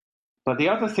 But the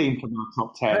other theme from our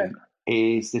top 10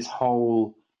 is this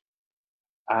whole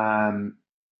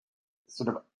sort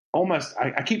of almost,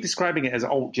 I keep describing it as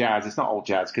alt jazz. It's not alt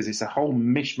jazz because it's a whole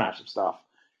mishmash of stuff.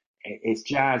 It's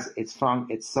jazz, it's funk,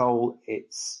 it's soul,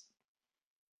 it's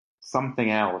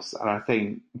something else. And I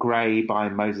think Grey by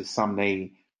Moses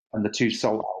Sumney and the two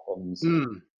soul albums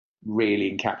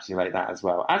really encapsulate that as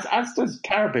well. As does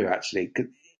Caribou, actually,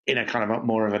 in a kind of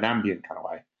more of an ambient kind of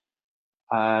way.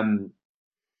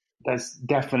 There's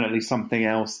definitely something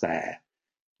else there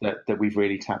that we've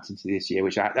really tapped into this year,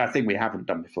 which I think we haven't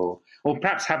done before, or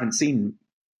perhaps haven't seen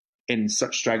in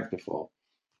such strength before.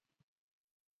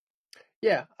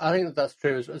 Yeah, I think that's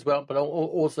true as well. But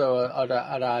also, I'd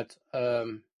add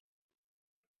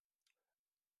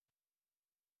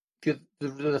the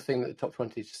other thing that the top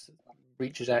 20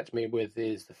 reaches out to me with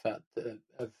is the fact that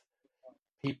of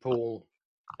people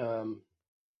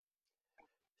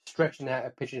stretching out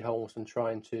of pigeonholes and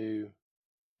trying to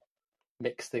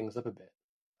mix things up a bit.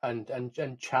 And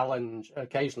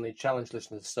occasionally challenge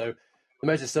listeners. So the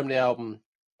Moses Sumney album,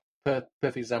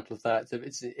 perfect example of that.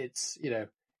 It's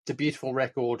a beautiful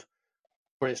record,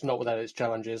 but it's not without its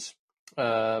challenges.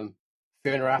 Fiona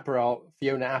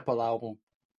Apple album,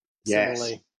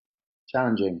 yes,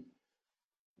 challenging.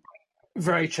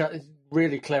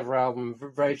 Really clever album,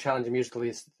 very challenging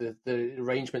musically. The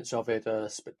arrangements of it are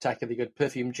spectacularly good.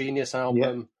 Perfume Genius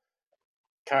album,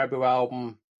 Caribou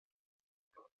album.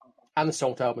 And the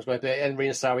Salt albums, maybe, and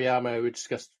Rina Sawayama, we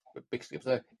discussed.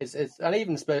 It's and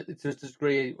even to a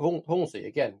degree, Halsey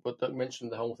again, but don't mention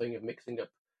the whole thing of mixing up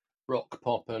rock,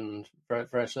 pop, and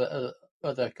various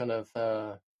other kind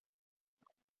of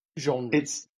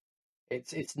genres.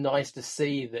 It's nice to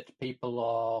see that people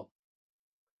are.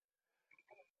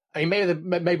 I mean,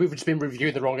 maybe we've just been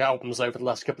reviewing the wrong albums over the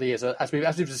last couple of years, as we've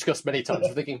discussed many times.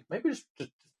 We're thinking maybe we just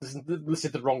listened to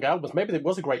the wrong albums. Maybe it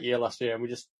was a great year last year, and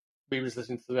we was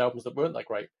listening to the albums that weren't that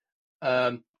great.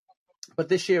 But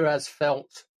this year has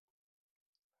felt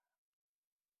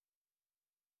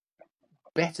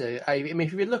better. I mean,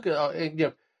 if you look at if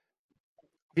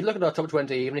you look at our top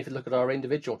 20, even if you look at our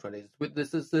individual 20s,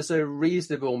 there's a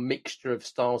reasonable mixture of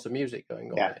styles of music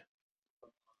going on here.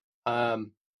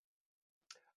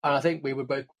 And I think we were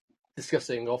both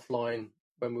discussing offline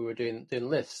when we were doing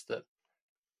lists that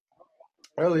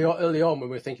early on when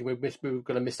we were thinking we were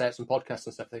going to miss out some podcasts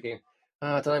and stuff, thinking,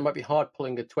 I don't know, it might be hard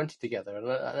pulling a 20 together.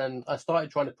 And I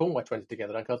started trying to pull my 20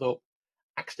 together, and I thought,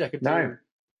 actually, I could do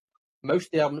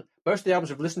most of the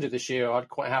albums I've listened to this year. I'd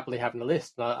quite happily have in a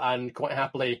list, and quite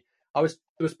happily, there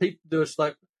was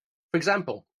like, for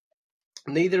example,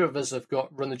 neither of us have got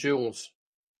Run the Jewels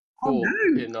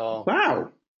in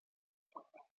our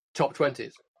top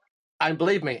 20s. And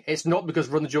believe me, it's not because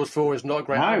Run the Jewels 4 is not a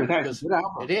great album. Because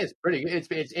it is pretty. It's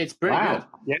pretty good.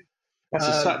 Yeah,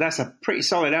 that's a pretty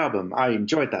solid album. I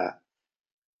enjoyed that.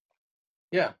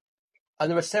 Yeah, and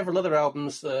there are several other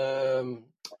albums,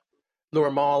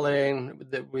 Laura Marling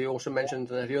that we also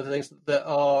mentioned, and a few other things that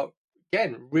are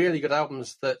again really good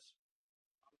albums that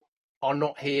are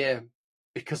not here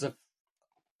because of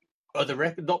other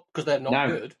records, not because they're not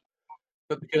good,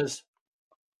 but because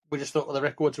we just thought the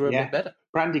records were a bit better.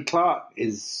 Brandy Clark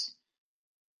she's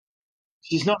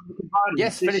not.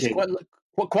 Yes, finished quite.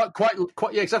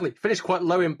 Yeah, exactly. Finished quite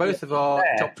low in both of our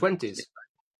top 20s,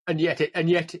 and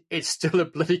yet it's still a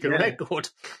bloody good record.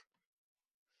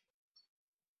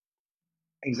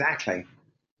 Exactly.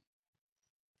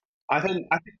 I think.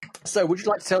 So, would you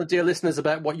like to tell the dear listeners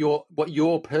about what your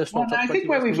personal? Well, I think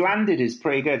where we've landed is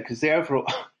pretty good because the overall,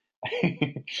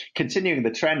 continuing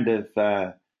the trend of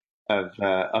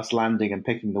us landing and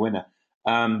picking the winner.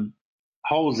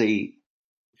 Halsey,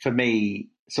 for me,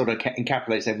 sort of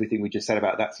encapsulates everything we just said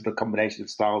about that sort of combination of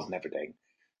styles and everything.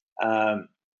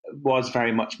 Was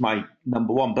very much my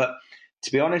number one. But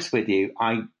to be honest with you,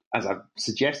 as I've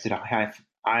suggested, I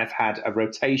have had a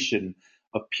rotation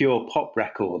of pure pop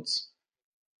records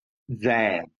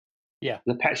there. Yeah.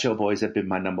 The Pet Shop Boys have been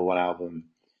my number one album.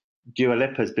 Dua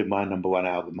Lipa's been my number one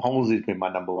album. Halsey's been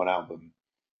my number one album.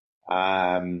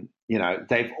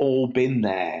 They've all been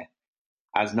there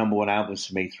as number one albums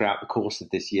for me throughout the course of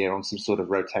this year on some sort of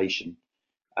rotation.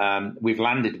 We've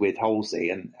landed with Halsey,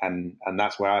 and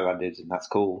that's where I landed, and that's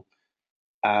cool.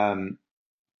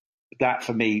 That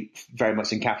for me very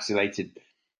much encapsulated.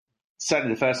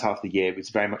 Certainly, the first half of the year was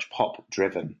very much pop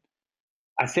driven.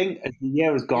 I think as the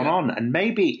year has gone on, and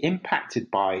maybe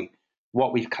impacted by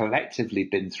what we've collectively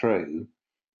been through,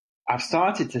 I've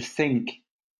started to think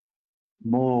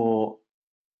more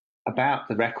about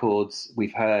the records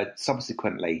we've heard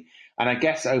subsequently. And I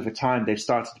guess over time, they've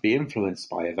started to be influenced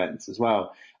by events as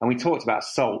well. And we talked about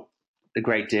Salt a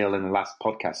great deal in the last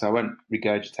podcast, so I won't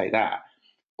regurgitate that.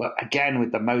 But again,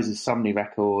 with the Moses Sumney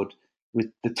record,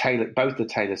 with both the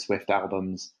Taylor Swift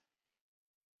albums,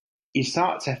 you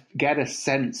start to get a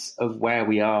sense of where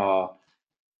we are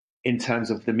in terms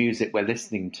of the music we're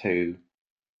listening to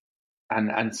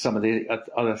and some of the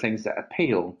other things that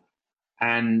appeal.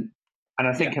 And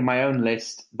I think in my own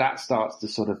list, that starts to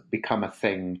sort of become a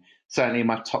thing. Certainly in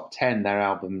my top 10, their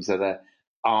albums are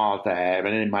there.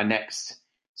 And in my next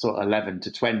sort of 11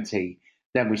 to 20,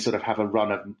 then we sort of have a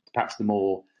run of perhaps the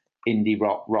more indie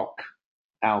rock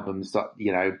albums that,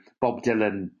 Bob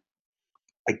Dylan,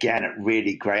 again, a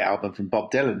really great album from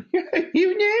Bob Dylan.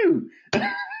 You knew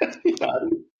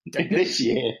this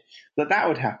year that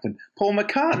would happen. Paul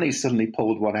McCartney suddenly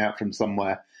pulled one out from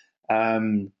somewhere.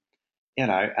 And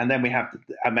then we have,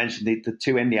 I mentioned the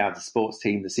two indie albums, the sports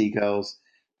team, the Seagulls.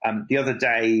 The other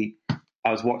day, I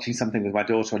was watching something with my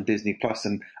daughter on Disney Plus,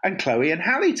 and Chloe and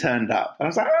Halle turned up. And I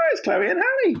was like, oh, it's Chloe and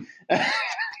Halle.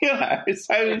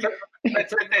 So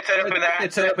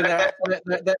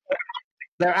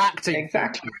they're acting.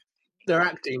 Exactly. They're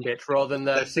acting bit rather than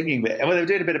the singing bit. Well, they're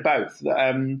doing a bit of both.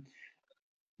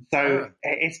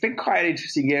 It's been quite an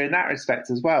interesting year in that respect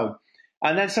as well.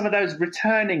 And then some of those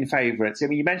returning favourites. I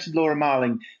mean, you mentioned Laura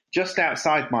Marling, just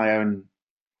outside my own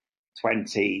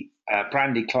 20.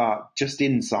 Brandy Clark, just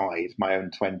inside my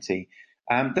own 20.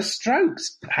 The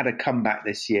Strokes had a comeback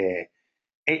this year.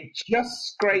 It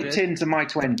just scraped into my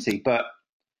 20, but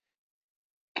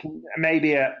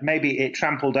maybe it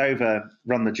trampled over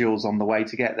Run the Jewels on the way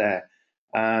to get there.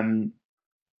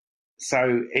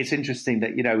 So it's interesting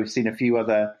that, we've seen a few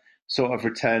other sort of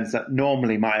returns that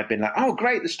normally might have been like, oh,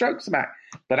 great, the Strokes are back.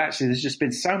 But actually, there's just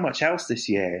been so much else this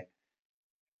year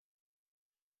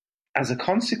as a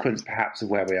consequence, perhaps, of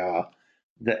where we are,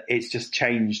 that it's just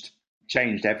changed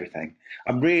everything.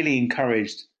 I'm really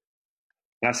encouraged,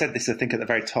 and I said this, I think, at the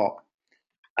very top.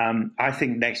 I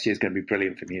think next year is going to be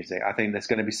brilliant for music. I think there's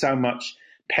going to be so much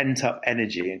pent-up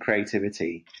energy and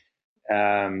creativity.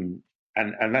 And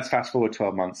let's fast forward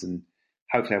 12 months, and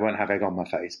hopefully I won't have egg on my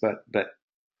face. But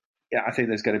yeah, I think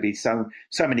there's going to be so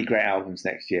many great albums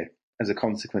next year as a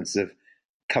consequence of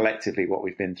collectively what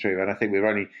we've been through. And I think we're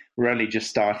only just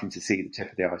starting to see the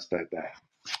tip of the iceberg there.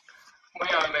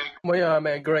 I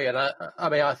agree. And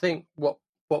I think what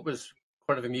was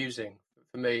kind of amusing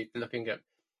for me looking at,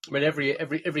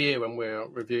 every year when we're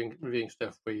reviewing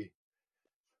stuff, we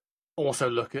also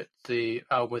look at the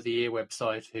Album of the Year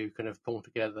website, who kind of pull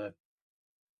together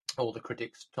all the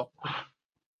critics' top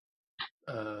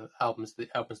albums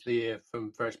of the year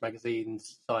from various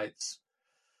magazines, sites,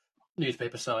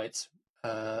 newspaper sites,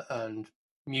 and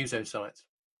muso sites.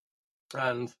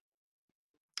 And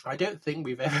I don't think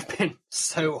we've ever been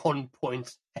so on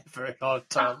point ever in our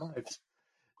entire lives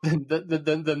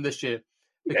than this year.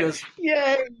 Because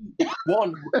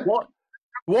one of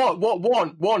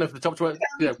the top 20.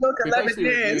 Look, 11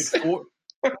 years. To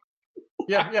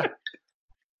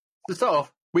start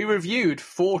off, we reviewed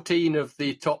 14 of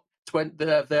the top 20.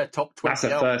 Their top 20. That's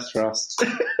a first for us.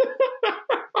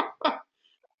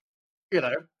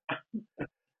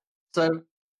 So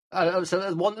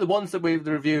the ones that we've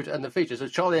reviewed and the features. So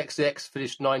Charlie XCX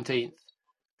finished 19th,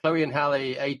 Chloe and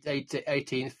Halle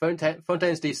 18th,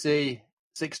 Fontaines DC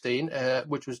 16,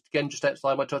 which was again just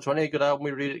outside my top 20. A good album.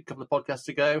 We reviewed it a couple of podcasts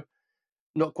ago.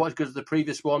 Not quite as good as the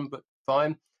previous one, but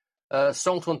fine.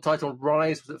 Salt Untitled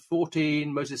Rise was at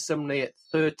 14, Moses Sumney at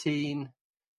 13,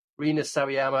 Rina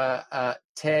Sawayama at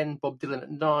 10, Bob Dylan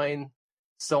at 9,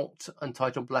 Salt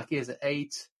Untitled Black Ears at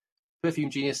 8, Perfume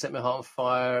Genius Set My Heart on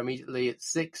Fire immediately at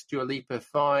 6, Dua Lipa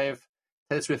 5,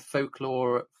 Taylor Swift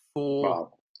Folklore at 4,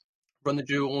 Wow. Run the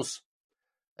Jewels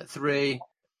at 3,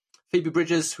 Phoebe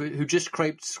Bridgers, who just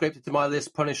scraped it to my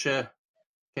list, Punisher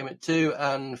came at 2,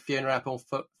 and Fiona Apple,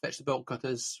 Fetch the Bolt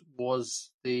Cutters,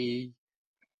 was the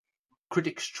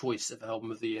critics' choice of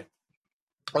Album of the Year.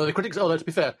 To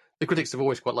be fair, the critics have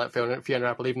always quite liked Fiona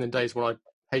Apple, even in days when I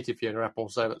hated Fiona Apple,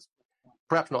 so that's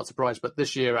perhaps not a surprise. But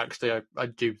this year, actually, I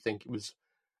do think it was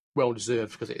well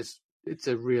deserved because it's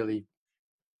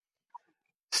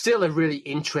still a really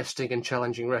interesting and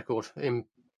challenging record in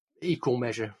equal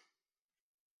measure.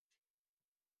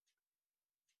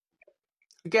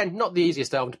 Again, not the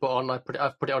easiest album to put on. I've put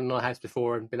it on in our house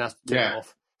before and been asked to turn it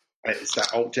off. It's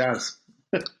that old jazz.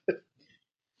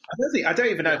 I don't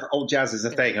even know if old jazz is a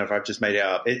thing or if I've just made it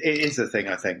up. It is a thing,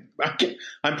 I think.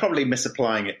 I'm probably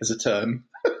misapplying it as a term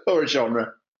or a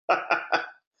genre.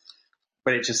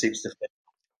 But it just seems to fit.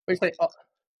 We say it's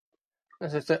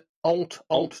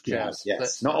alt jazz.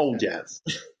 Yes, not old jazz.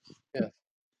 Yes.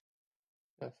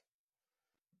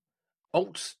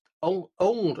 Old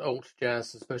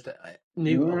jazz as opposed to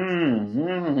new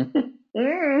old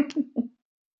jazz.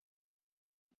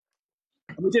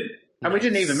 We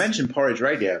didn't even mention Porridge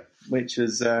Radio, which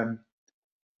was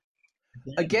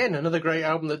again another great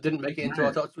album that didn't make it into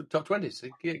our top 20s.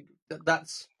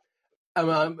 That's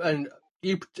and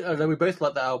you. I know we both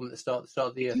liked that album at the start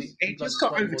of the year. It just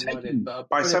got overtaken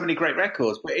by so many great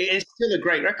records, but it is still a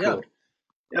great record.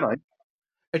 Yeah. You know.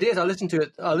 It is. I listened to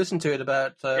it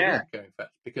about a week ago, in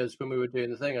fact, because when we were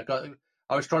doing the thing,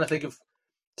 I was trying to think of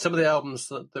some of the albums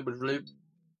that were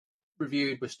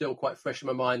reviewed were still quite fresh in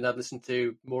my mind. I'd listened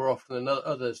to more often than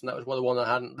others, and that was one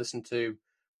I hadn't listened to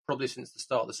probably since the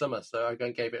start of the summer. So I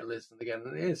gave it a listen again,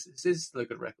 and it is still a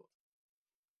good record.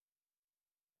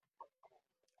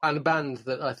 And a band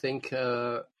that I think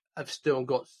have still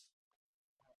got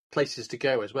places to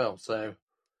go as well. So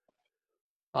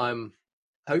I'm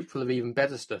hopeful of even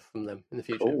better stuff from them in the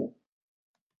future. Ooh.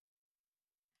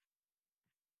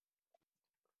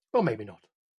 Or maybe not.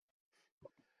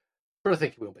 But I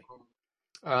think it will be.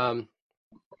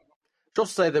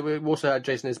 Just to say that we also had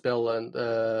Jason Isbell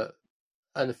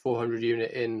and the 400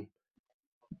 unit in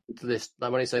the list.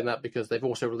 I'm only saying that because they've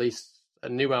also released a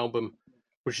new album,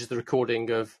 which is the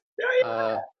recording of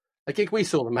a gig we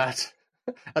saw them at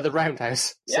the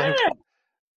Roundhouse. So it's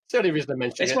the only reason I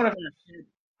mentioned it. It's one of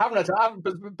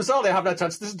bizarrely, I haven't had a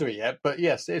chance to listen to it yet, but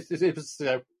yes, it was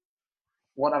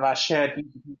one of our shared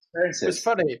musical experiences. It's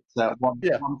funny.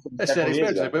 It's shared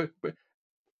experience. But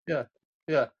yeah.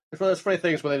 It's one of those funny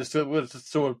things where they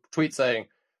just saw a tweet saying,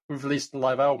 we've released a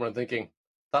live album, and thinking,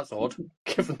 that's odd,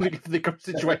 given the current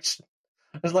situation.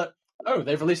 It's like, oh,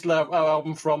 they've released our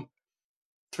album from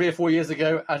 3 or 4 years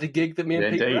ago at a gig that me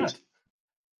and Pete were at.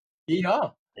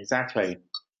 Yeehaw. Exactly.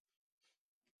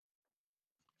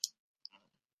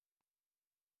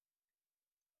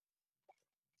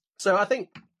 So I think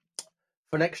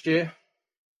for next year,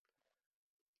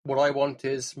 what I want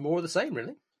is more of the same,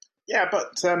 really. Yeah,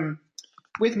 but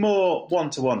with more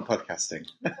one-to-one podcasting.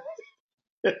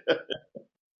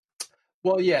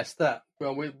 Well, yes, that.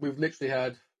 Well, we've literally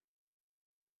had.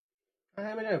 I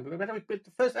don't know. We did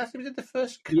the first. Actually, we did the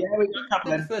first. Yeah, we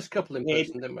did the first couple in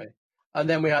person, didn't we? And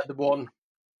then we had the one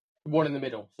in the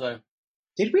middle. So.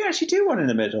 Did we actually do one in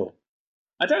the middle?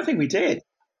 I don't think we did.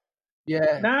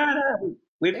 Yeah. No.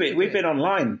 We've been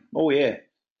online all year.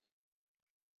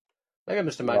 Maybe I'm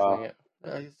just imagining it.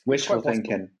 Wishful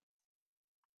thinking.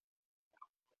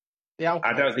 Yeah,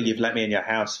 I don't think you've let me in your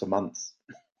house for months.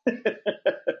 To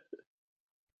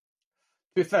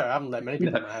be fair, I haven't let many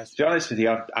people in my house. To be honest with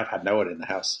you, I've had no one in the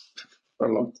house for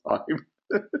a long time.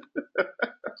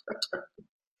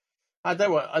 I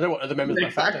don't want other members of my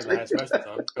family in the house most of the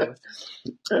time, to be honest.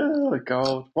 Oh,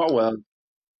 God. What a world.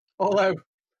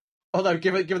 Although,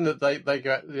 given that they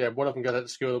go, one of them goes out to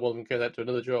school, and one of them goes out to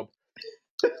another job.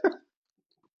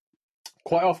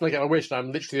 Quite often I get my wish, and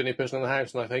I'm literally the only person in the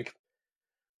house, and I think,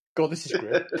 God, this is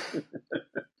great.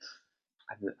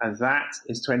 and that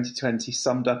is 2020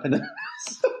 summed up in a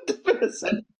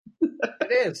sentence.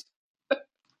 It is.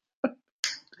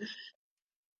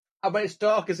 But it's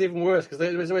dark is even worse, because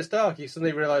when it's dark, you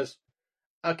suddenly realise,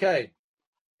 okay,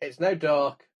 it's now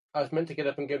dark. I was meant to get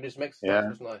up and go do some exercise,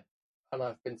 wasn't I? And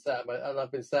I've been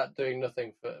sat doing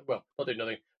nothing not doing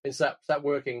nothing. Been sat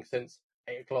working since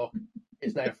 8 o'clock.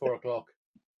 It's now 4 o'clock.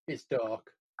 It's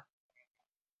dark.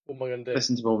 What am I going to do?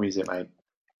 Listen to more music, mate.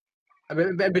 I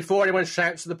mean, before anyone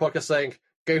shouts at the podcast saying,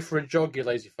 "Go for a jog, you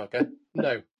lazy fucker."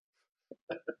 No.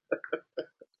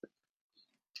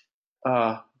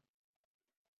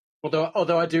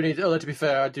 Although I do need, to be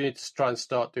fair, I do need to try and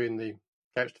start doing the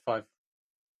couch to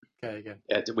 5K again.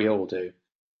 Yeah, we all do.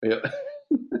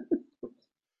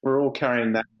 We're all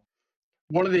carrying that.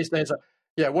 One of these days,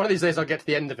 I'll get to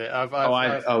the end of it. I've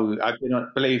been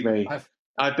on. Believe me,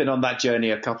 I've been on that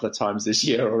journey a couple of times this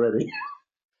year already.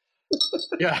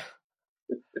 Yeah,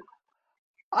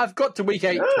 I've got to week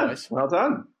 8 twice. Well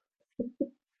done.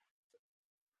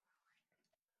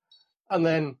 And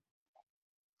then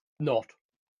not.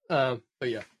 But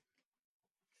yeah.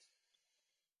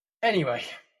 Anyway,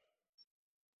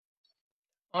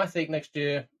 I think next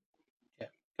year,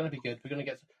 going to be good. We're going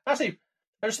to get. Actually,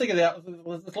 I just think of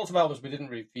there's lots of albums we didn't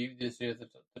review this year that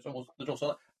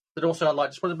also I'd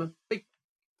like. Just want a big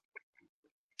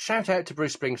shout out to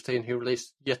Bruce Springsteen, who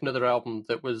released yet another album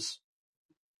that was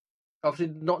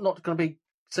obviously not going to be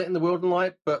setting the world in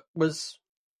light, but was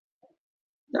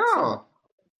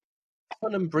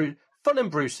fun and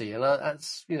Brucey, and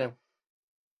that's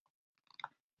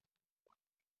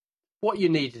what you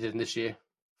needed in this year.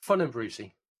 Fun and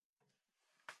Brucey.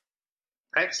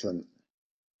 Excellent.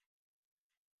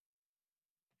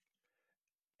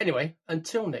 Anyway,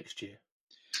 until next year.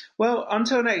 Well,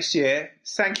 until next year,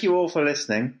 thank you all for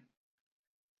listening.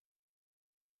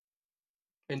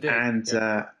 Indeed. And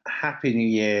Happy New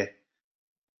Year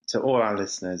to all our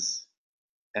listeners.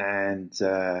 And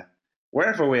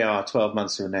wherever we are 12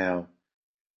 months from now,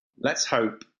 let's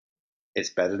hope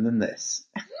it's better than this.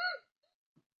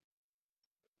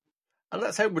 And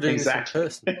let's hope we're doing this in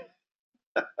person.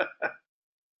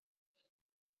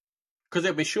 Because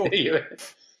it'll be short.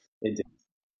 Indeed.